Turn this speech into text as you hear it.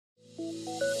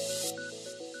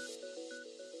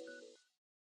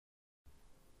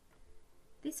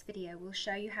This video will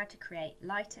show you how to create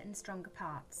lighter and stronger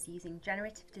parts using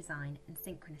generative design and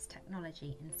synchronous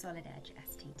technology in Solid Edge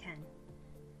ST10.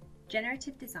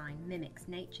 Generative design mimics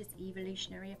nature's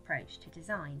evolutionary approach to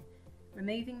design,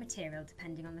 removing material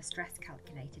depending on the stress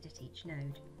calculated at each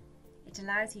node. It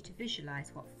allows you to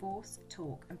visualise what force,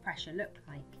 torque and pressure look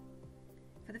like.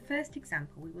 For the first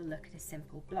example, we will look at a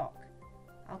simple block.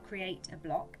 I'll create a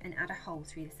block and add a hole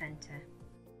through the centre.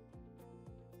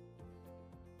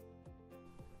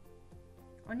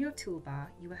 On your toolbar,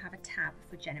 you will have a tab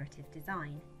for generative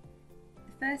design.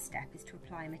 The first step is to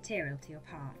apply material to your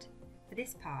part. For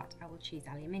this part, I will choose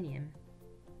aluminium.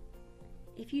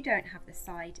 If you don't have the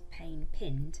side pane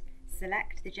pinned,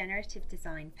 select the generative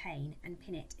design pane and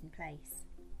pin it in place.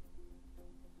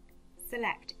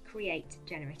 Select Create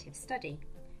Generative Study.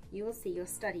 You will see your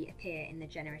study appear in the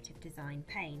generative design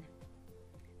pane.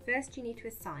 First, you need to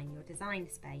assign your design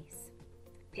space.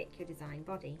 Pick your design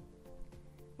body.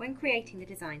 When creating the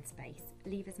design space,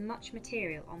 leave as much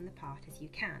material on the part as you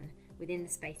can within the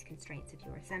space constraints of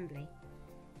your assembly.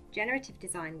 Generative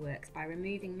design works by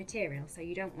removing material, so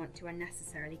you don't want to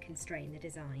unnecessarily constrain the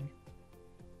design.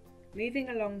 Moving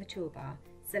along the toolbar,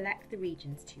 select the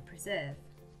regions to preserve.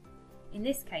 In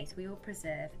this case, we will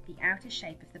preserve the outer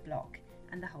shape of the block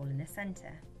and the hole in the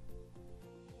centre.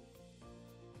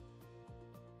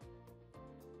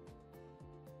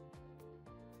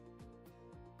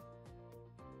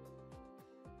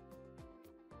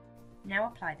 Now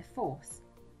apply the force.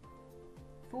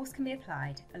 Force can be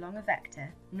applied along a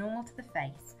vector, normal to the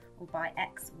face, or by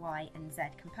X, Y and Z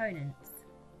components.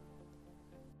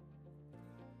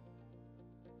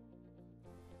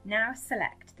 Now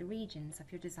select the regions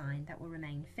of your design that will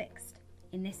remain fixed,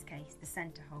 in this case the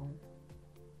centre hole.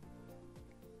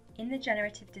 In the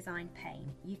generative design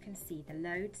pane, you can see the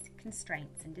loads,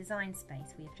 constraints and design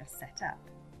space we have just set up.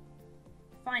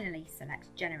 Finally,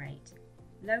 select Generate.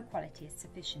 Low quality is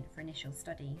sufficient for initial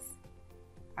studies.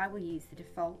 I will use the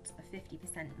default of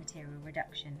 50% material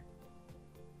reduction.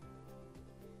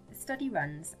 The study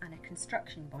runs and a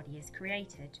construction body is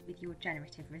created with your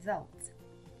generative results.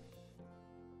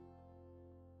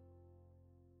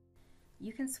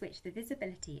 You can switch the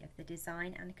visibility of the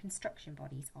design and construction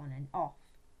bodies on and off.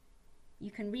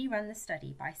 You can rerun the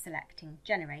study by selecting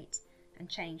Generate and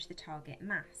change the target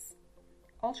mass.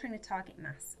 Altering the target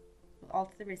mass will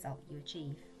alter the result you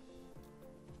achieve.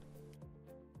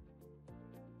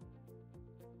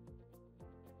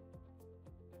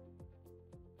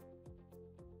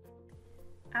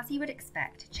 As you would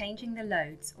expect, changing the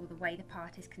loads or the way the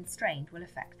part is constrained will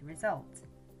affect the result.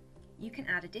 You can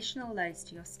add additional loads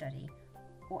to your study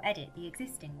or edit the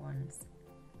existing ones.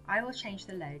 I will change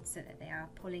the loads so that they are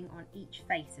pulling on each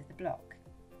face of the block.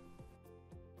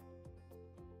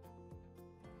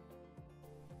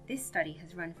 This study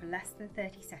has run for less than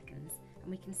 30 seconds and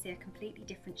we can see a completely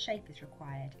different shape is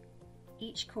required.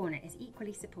 Each corner is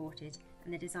equally supported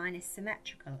and the design is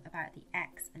symmetrical about the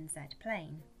X and Z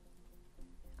plane.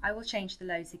 I will change the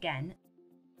loads again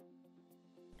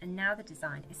and now the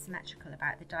design is symmetrical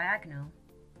about the diagonal.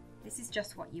 This is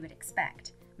just what you would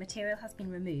expect. Material has been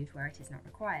removed where it is not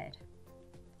required.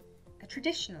 A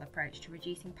traditional approach to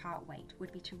reducing part weight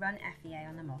would be to run FEA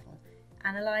on the model,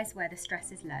 analyse where the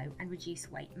stress is low and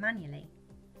reduce weight manually.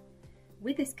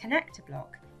 With this connector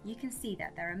block, you can see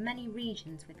that there are many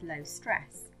regions with low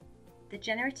stress. The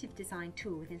generative design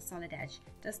tool within Solid Edge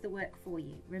does the work for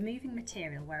you, removing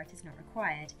material where it is not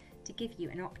required to give you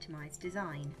an optimised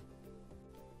design.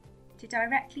 To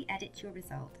directly edit your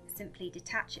result, simply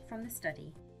detach it from the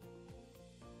study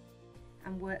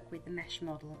and work with the mesh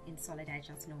model in Solid Edge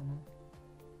as normal.